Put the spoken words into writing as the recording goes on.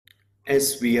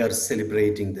as we are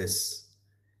celebrating this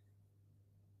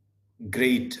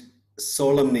great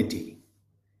solemnity,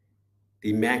 the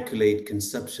Immaculate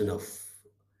Conception of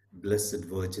Blessed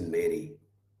Virgin Mary.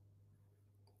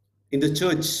 In the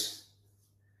church,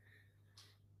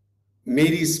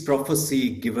 Mary's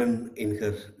prophecy given in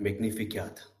her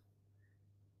Magnificat,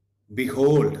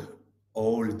 "Behold,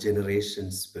 all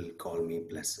generations will call me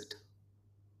blessed."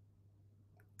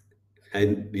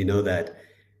 And we know that.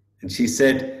 And she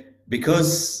said,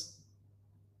 because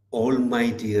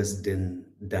Almighty has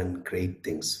done great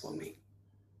things for me.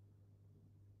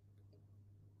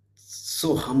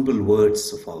 So humble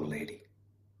words of Our Lady.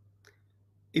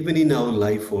 Even in our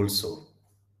life also,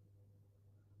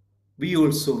 we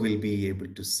also will be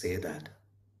able to say that,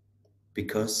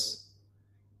 because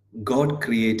God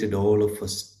created all of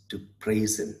us to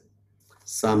praise Him.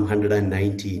 Psalm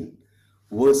 119,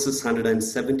 verses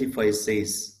 175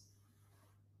 says,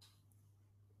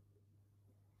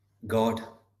 God,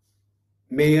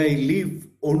 may I live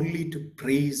only to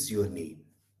praise your name.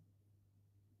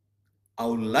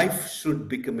 Our life should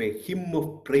become a hymn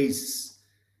of praise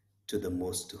to the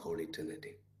Most Holy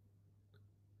Trinity.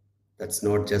 That's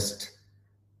not just,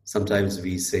 sometimes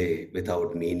we say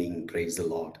without meaning, praise the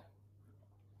Lord,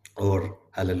 or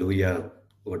hallelujah,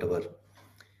 whatever.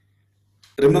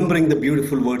 Remembering the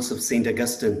beautiful words of Saint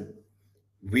Augustine,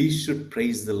 we should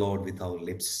praise the Lord with our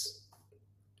lips.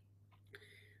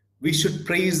 We should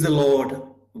praise the Lord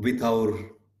with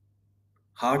our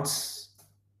hearts.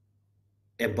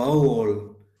 Above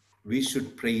all, we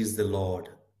should praise the Lord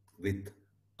with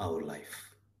our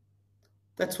life.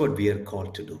 That's what we are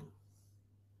called to do.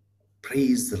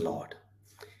 Praise the Lord.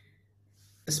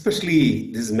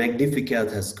 Especially this Magnificat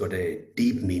has got a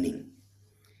deep meaning.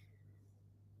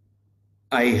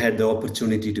 I had the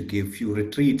opportunity to give few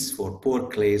retreats for poor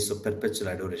clays of perpetual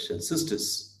adoration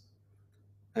sisters.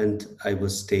 And I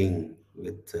was staying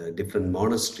with different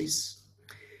monasteries.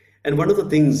 And one of the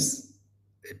things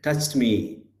it touched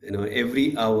me,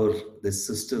 every hour the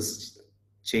sisters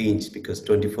change, because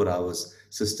 24 hours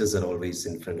sisters are always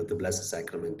in front of the Blessed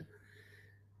Sacrament.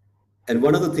 And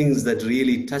one of the things that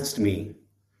really touched me,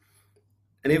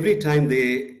 and every time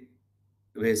they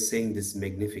were saying this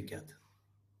Magnificat,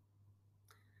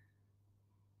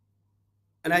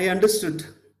 and I understood,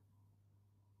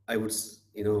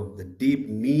 the deep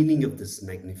meaning of this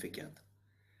Magnificat.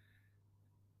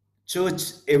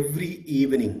 Church, every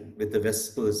evening with the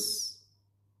Vespers,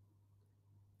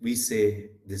 we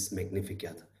say this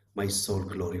Magnificat. My soul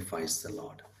glorifies the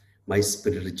Lord. My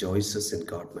spirit rejoices in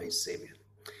God, my Savior.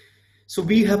 So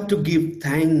we have to give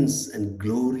thanks and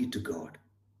glory to God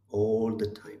all the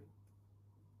time.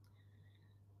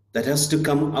 That has to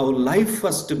come, our life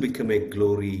has to become a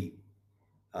glory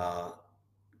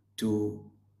to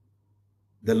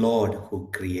the Lord who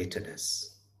created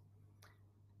us.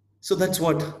 So that's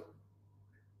what,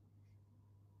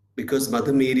 because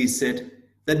Mother Mary said,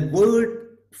 that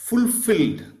word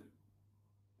fulfilled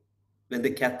when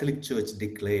the Catholic Church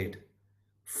declared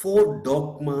 4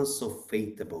 dogmas of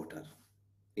faith about her.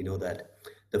 You know that.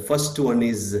 The first one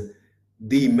is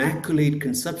the Immaculate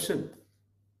Conception.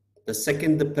 The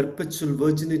second, the perpetual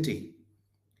virginity.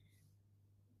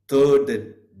 Third,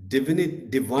 the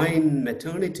divine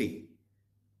maternity.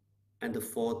 And the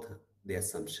fourth, the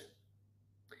Assumption.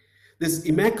 This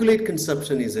Immaculate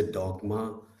Conception is a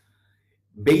dogma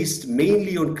based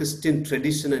mainly on Christian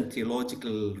tradition and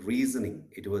theological reasoning.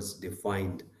 It was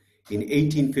defined in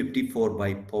 1854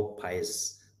 by Pope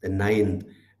Pius IX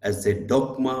as a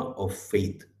dogma of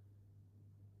faith.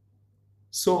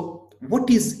 So,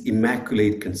 what is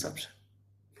Immaculate Conception?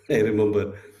 I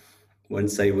remember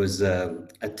once I was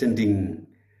attending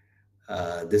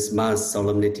this Mass,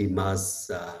 Solemnity Mass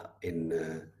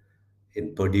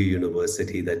in Purdue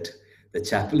University, that the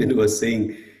chaplain was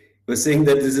saying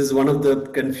that this is one of the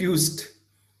confused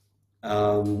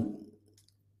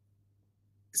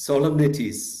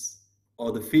solemnities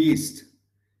or the feast,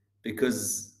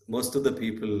 because most of the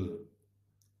people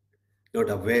not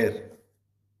aware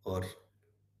or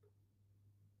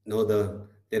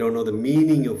they don't know the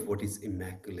meaning of what is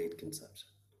Immaculate Conception.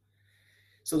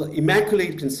 So the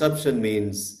Immaculate Conception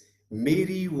means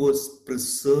Mary was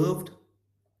preserved,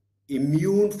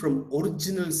 immune from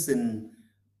original sin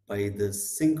by the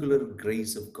singular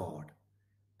grace of God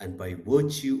and by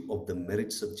virtue of the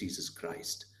merits of Jesus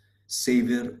Christ,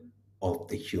 Savior of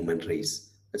the human race.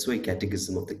 That's why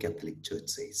Catechism of the Catholic Church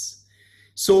says.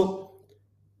 So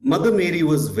Mother Mary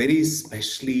was very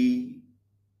specially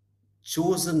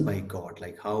chosen by God,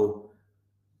 like how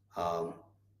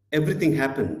everything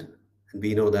happened. And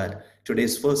we know that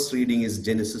today's first reading is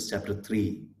Genesis chapter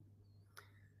 3.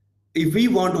 If we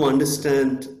want to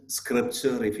understand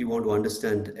scripture, if we want to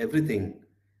understand everything,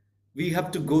 we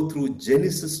have to go through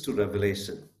Genesis to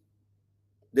Revelation.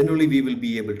 Then only we will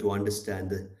be able to understand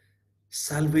the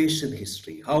salvation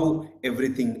history, how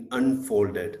everything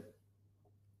unfolded.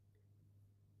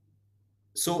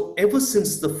 So ever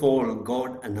since the fall,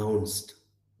 God announced,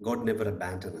 God never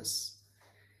abandoned us.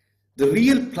 The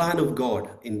real plan of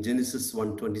God in Genesis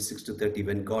 1:26 to 30,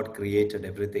 when God created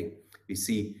everything, we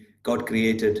see God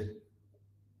created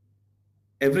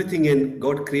everything, and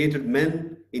God created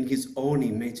men in his own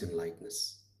image and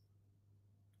likeness.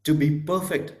 To be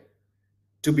perfect,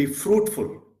 to be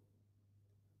fruitful,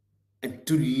 and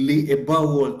to live, above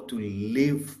all, to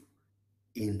live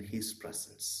in his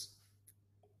presence.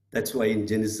 That's why in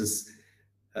Genesis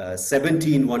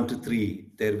 17, 1 to 3,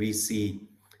 there we see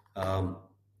um,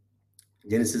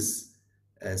 Genesis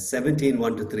 17,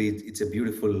 1 to 3, it's a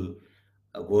beautiful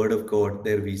word of God.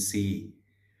 There we see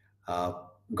uh,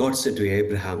 God said to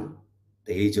Abraham,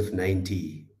 the age of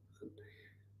 90,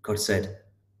 God said,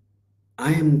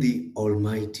 I am the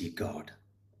Almighty God.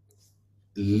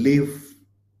 Live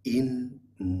in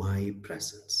my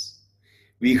presence.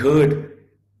 We heard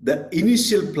the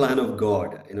initial plan of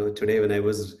God. Today when I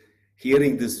was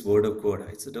hearing this word of God,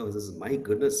 I said, oh, this is my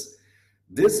goodness.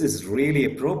 This is really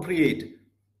appropriate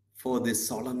for this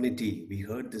solemnity. We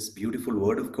heard this beautiful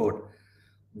word of God.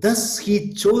 Thus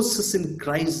he chose us in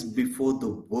Christ before the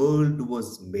world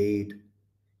was made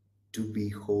to be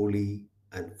holy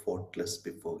and faultless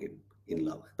before him in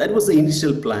love. That was the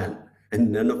initial plan.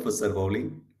 And none of us are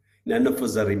holy. None of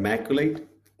us are immaculate.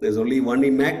 There's only one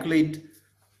immaculate,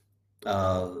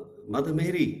 Mother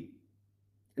Mary.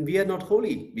 And we are not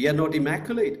holy. We are not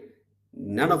immaculate.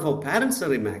 None of our parents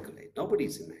are immaculate. Nobody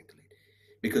is immaculate.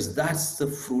 Because that's the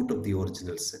fruit of the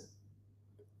original sin.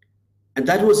 And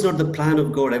that was not the plan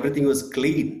of God. Everything was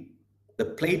clean. The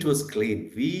plate was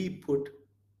clean. We put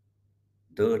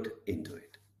dirt into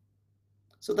it.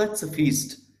 So that's a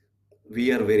feast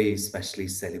we are very specially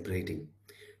celebrating.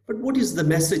 But what is the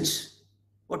message?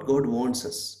 What God wants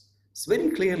us? It's very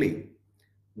clearly,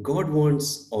 God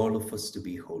wants all of us to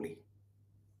be holy.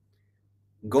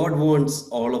 God wants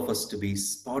all of us to be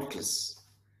spotless.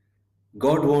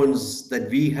 God wants that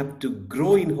we have to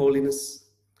grow in holiness,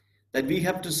 that we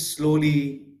have to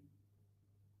slowly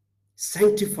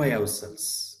sanctify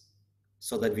ourselves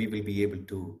so that we will be able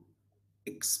to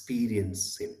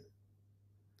experience Him.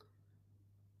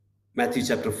 Matthew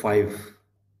chapter 5,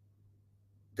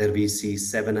 there we see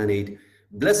 7 and 8.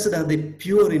 Blessed are the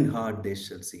pure in heart, they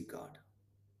shall see God.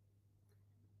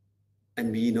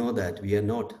 And we know that we are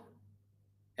not.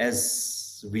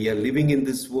 As we are living in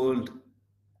this world,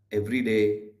 every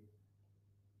day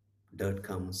dirt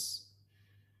comes.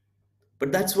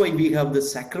 But that's why we have the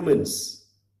sacraments.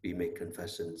 We make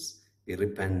confessions, we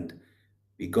repent,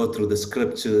 we go through the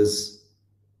scriptures.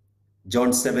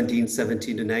 John 17,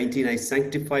 17 to 19, I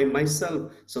sanctify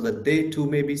myself so that they too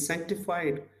may be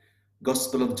sanctified.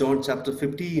 Gospel of John chapter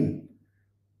 15,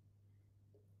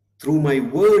 through my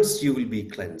words you will be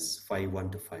cleansed, 5,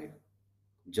 1 to 5.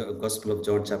 Gospel of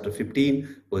John chapter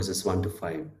 15, verses 1 to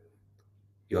 5.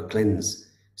 You are cleansed.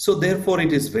 So therefore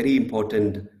it is very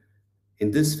important. In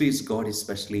this feast, God is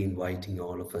especially inviting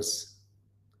all of us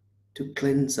to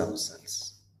cleanse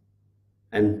ourselves.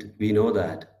 And we know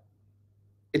that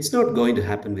it's not going to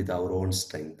happen with our own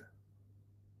strength.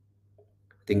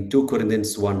 I think 2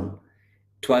 Corinthians 1,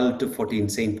 12 to 14,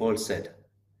 St. Paul said,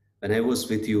 when I was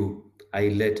with you, I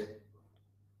led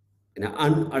an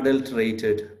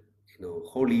unadulterated,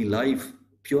 holy life,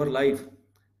 pure life.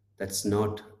 That's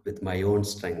not with my own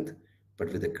strength,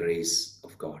 but with the grace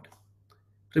of God.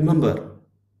 Remember,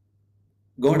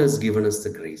 God has given us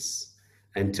the grace.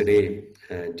 And today,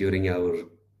 during our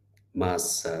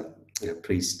Mass,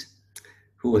 priest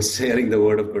who was sharing the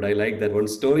word of God, I like that one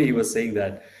story. He was saying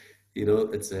that,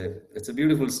 it's a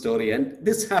beautiful story. And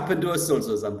this happened to us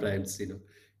also sometimes,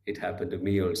 it happened to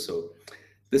me also.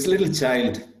 This little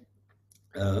child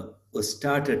was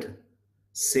started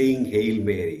saying Hail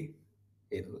Mary,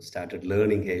 started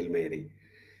learning Hail Mary.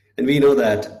 And we know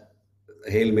that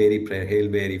Hail Mary prayer, Hail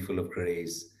Mary, full of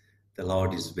grace, the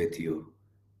Lord is with you.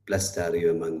 Blessed are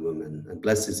you among women, and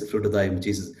blessed is the fruit of thy womb,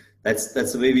 Jesus. That's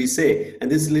the way we say. And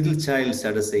this little child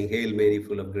started saying, Hail Mary,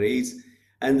 full of grace,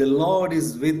 and the Lord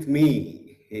is with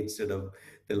me, instead of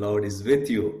the Lord is with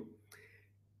you.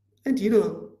 And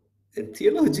and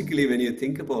theologically, when you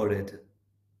think about it,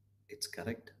 it's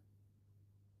correct.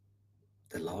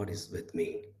 The Lord is with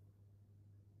me.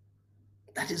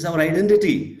 That is our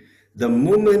identity. The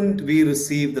moment we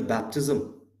receive the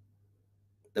baptism,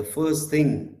 the first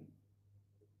thing,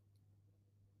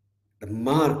 the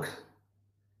mark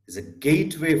is a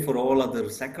gateway for all other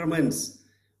sacraments.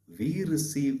 We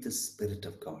receive the Spirit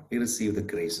of God. We receive the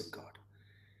grace of God.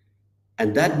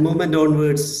 And that moment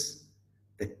onwards,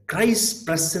 the Christ's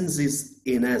presence is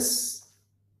in us.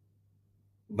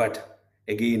 But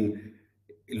again,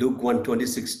 Luke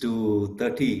 1:26 to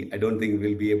 30, I don't think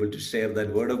we'll be able to share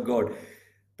that word of God.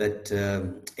 That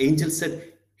angel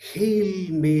said,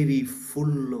 "Hail Mary,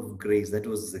 full of grace." That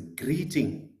was the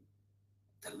greeting.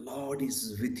 The Lord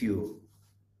is with you.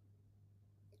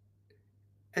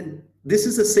 And this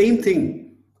is the same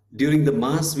thing during the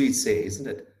Mass we say, isn't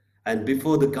it? And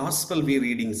before the Gospel we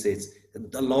reading says,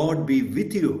 "The Lord be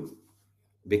with you."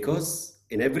 Because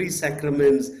in every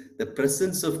sacrament, the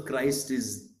presence of Christ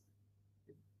is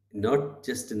not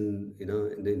just in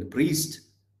the priest.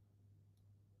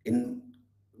 In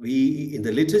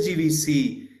the liturgy we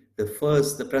see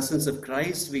the presence of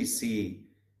Christ we see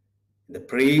in the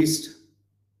priest,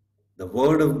 the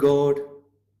Word of God,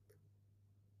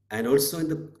 and also in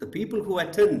the people who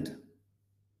attend,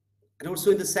 and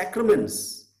also in the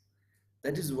sacraments.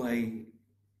 That is why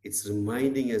it's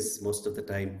reminding us most of the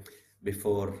time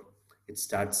before it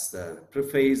starts the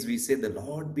preface, we say, "The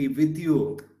Lord be with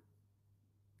you."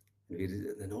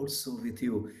 And also with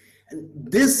you.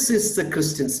 And this is the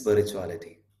Christian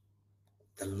spirituality.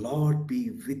 The Lord be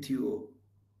with you.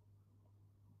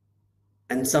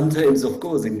 And sometimes, of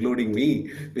course, including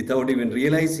me, without even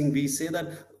realizing, we say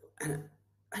that,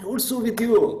 and also with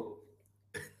you.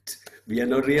 We are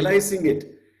not realizing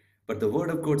it. But the Word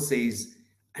of God says,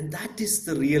 and that is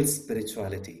the real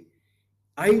spirituality.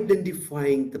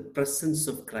 Identifying the presence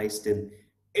of Christ in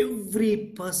every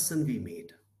person we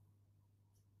meet.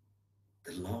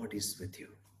 The Lord is with you.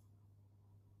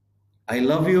 I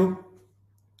love you.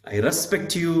 I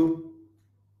respect you.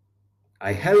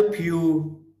 I help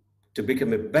you to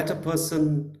become a better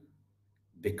person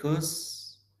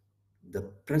because the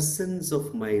presence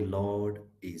of my Lord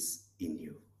is in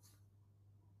you.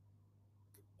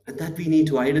 And that we need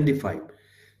to identify.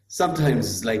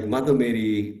 Sometimes, like Mother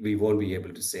Mary, we won't be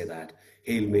able to say that.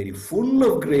 "Hail Mary, full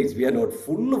of grace." We are not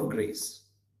full of grace.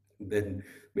 Then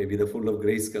maybe the full of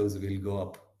grace comes, we'll go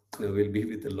up. We'll be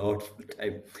with the Lord full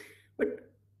time.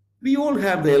 But we all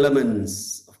have the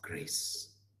elements of grace.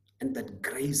 And that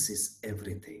grace is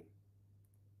everything.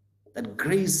 That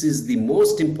grace is the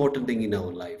most important thing in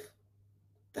our life.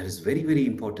 That is very, very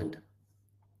important.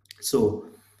 So,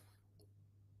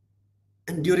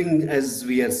 and as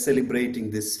we are celebrating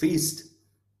this feast,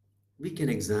 we can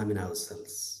examine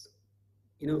ourselves.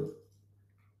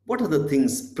 What are the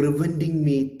things preventing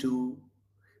me to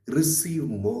receive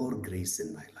more grace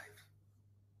in my life?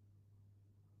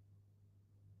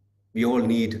 We all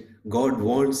need, God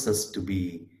wants us to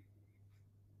be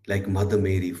like Mother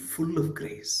Mary, full of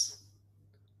grace.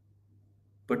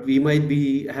 But we might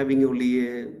be having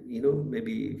only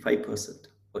maybe 5%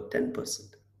 or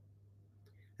 10%.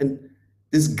 And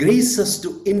this grace has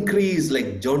to increase,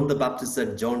 like John the Baptist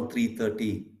said, John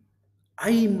 3:30,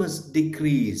 "I must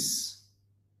decrease.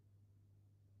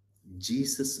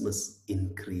 Jesus must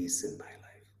increase in my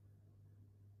life."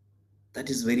 That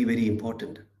is very, very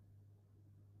important.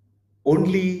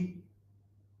 Only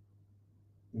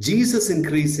Jesus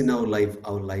increase in our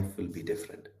life will be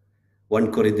different.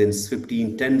 1 Corinthians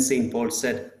 15:10, St. Paul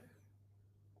said,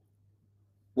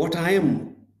 "What I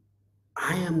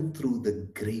am through the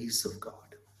grace of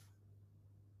God."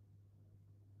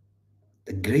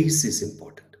 The grace is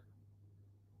important.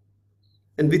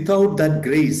 And without that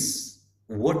grace,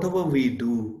 whatever we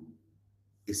do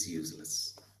is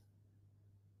useless.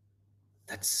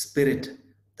 That spirit,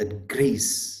 that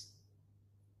grace,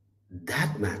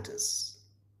 that matters.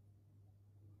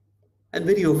 And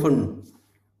very often,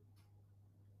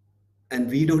 and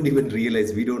we don't even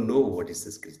realize, we don't know what is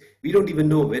this grace. We don't even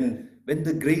know when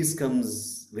the grace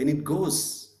comes, when it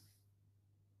goes.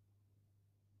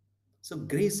 So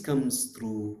grace comes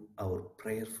through our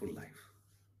prayerful life,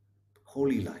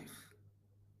 holy life.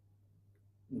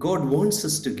 God wants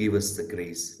us to give us the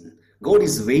grace. God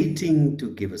is waiting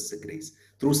to give us the grace.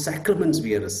 Through sacraments,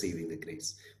 we are receiving the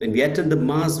grace. When we attend the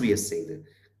Mass, we are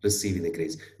receiving the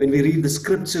grace. When we read the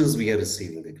scriptures, we are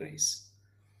receiving the grace.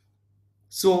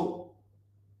 So,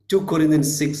 2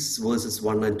 Corinthians 6 verses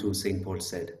 1 and 2, St. Paul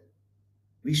said,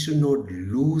 we should not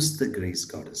lose the grace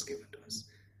God has given to us.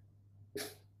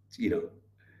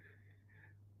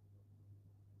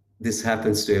 This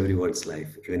happens to everyone's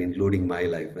life, even including my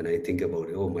life. When I think about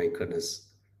it, oh my goodness,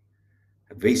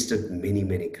 I've wasted many,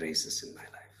 many graces in my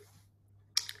life.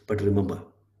 But remember,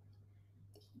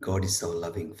 God is our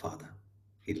loving Father.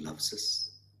 He loves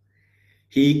us.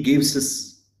 He gives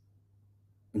us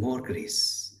more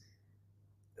grace.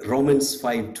 Romans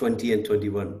 5:20 and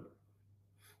 21.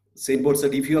 St. Paul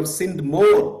said, if you have sinned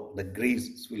more, the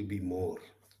grace will be more.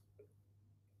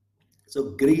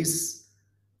 So grace,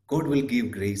 God will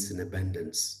give grace in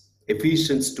abundance.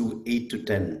 Ephesians 2:8 to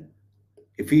 10.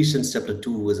 Ephesians chapter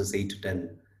 2 verses 8 to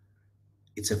 10.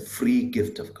 It's a free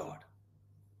gift of God.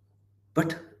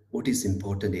 But what is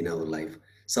important in our life?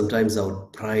 Sometimes our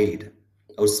pride,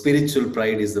 our spiritual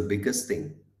pride is the biggest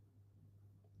thing.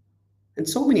 And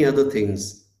so many other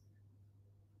things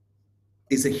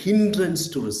is a hindrance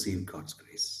to receive God's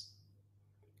grace.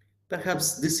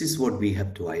 Perhaps this is what we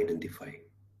have to identify.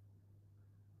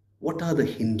 What are the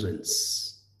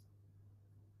hindrances?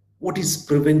 What is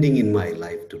preventing in my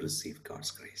life to receive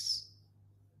God's grace?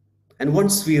 And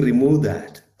once we remove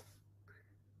that,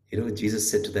 Jesus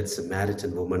said to that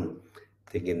Samaritan woman,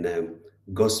 I think in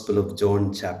Gospel of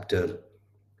John chapter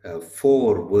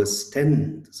 4 verse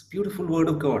 10, it's a beautiful word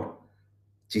of God.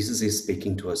 Jesus is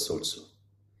speaking to us also.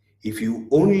 If you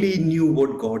only knew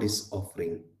what God is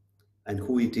offering and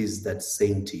who it is that's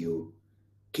saying to you,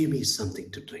 give me something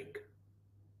to drink.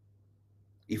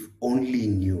 If only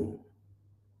knew.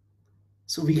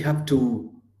 So we have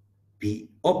to be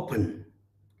open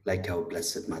like our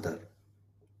Blessed Mother.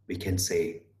 We can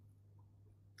say,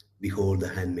 behold the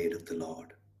handmaid of the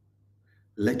Lord.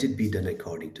 Let it be done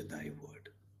according to thy word.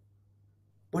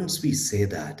 Once we say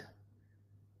that,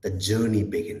 the journey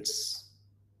begins.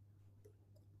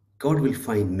 God will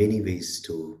find many ways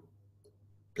to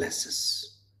bless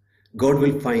us. God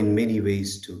will find many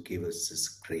ways to give us His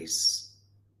grace.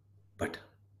 But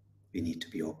we need to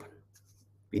be open.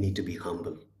 We need to be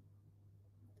humble.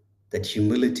 That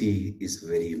humility is a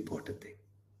very important thing.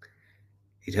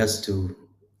 It has to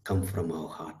come from our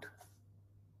heart.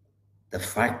 The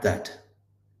fact that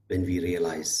when we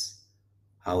realize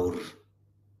our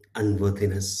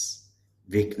unworthiness,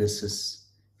 weaknesses,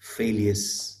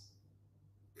 failures,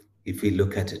 if we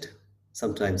look at it,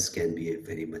 sometimes can be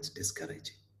very much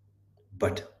discouraging.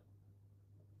 But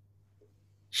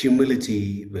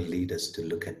humility will lead us to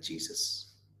look at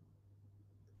Jesus.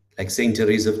 Like Saint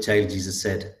Teresa of Child, Jesus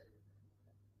said,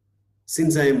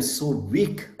 since I am so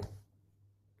weak,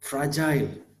 fragile,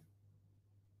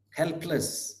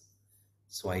 helpless,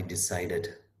 so I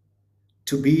decided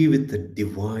to be with the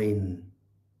divine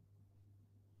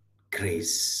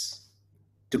grace,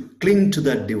 to cling to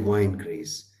that divine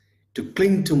grace, to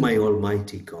cling to my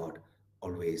Almighty God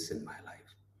always in my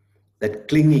life. That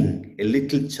clinging, a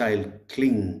little child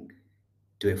cling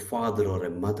to a father or a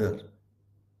mother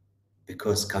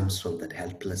because comes from that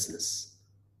helplessness.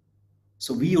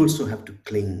 So we also have to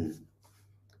cling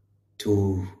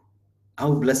to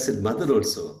our Blessed Mother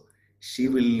also. She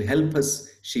will help us,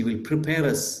 she will prepare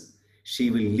us,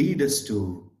 she will lead us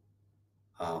to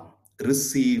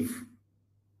receive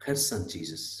her Son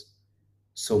Jesus.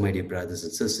 So my dear brothers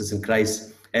and sisters in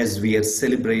Christ, as we are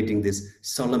celebrating this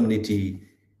solemnity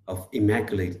of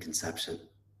Immaculate Conception,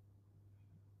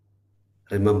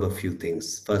 remember a few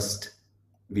things. First,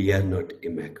 we are not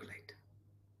immaculate,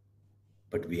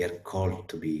 but we are called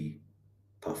to be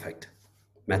perfect.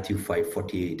 Matthew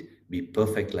 5:48, be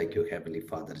perfect like your Heavenly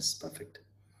Father is perfect.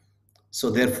 So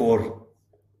therefore,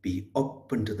 be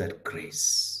open to that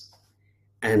grace.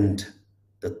 And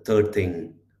the third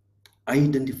thing,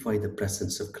 identify the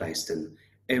presence of Christ in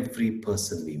every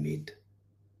person we meet.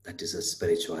 That is a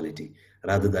spirituality.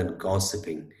 Rather than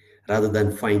gossiping, rather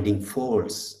than finding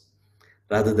faults,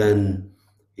 rather than,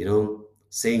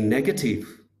 saying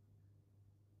negative,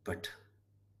 but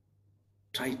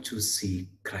try to see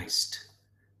Christ.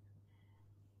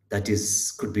 That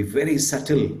could be very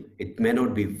subtle. It may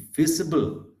not be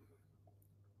visible.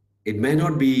 It may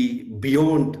not be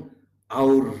beyond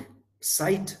our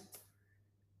sight.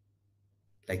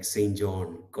 Like St.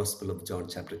 John, Gospel of John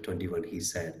chapter 21, he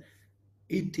said,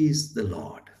 it is the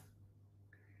Lord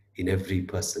in every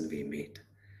person we meet.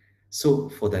 So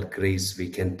for that grace we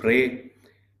can pray.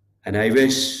 And I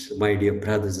wish, my dear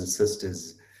brothers and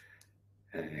sisters,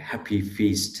 a happy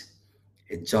feast,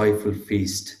 a joyful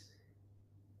feast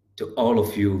to all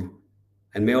of you.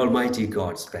 And may Almighty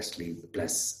God especially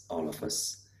bless all of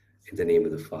us. In the name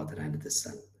of the Father, and of the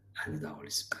Son, and of the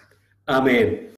Holy Spirit. Amen.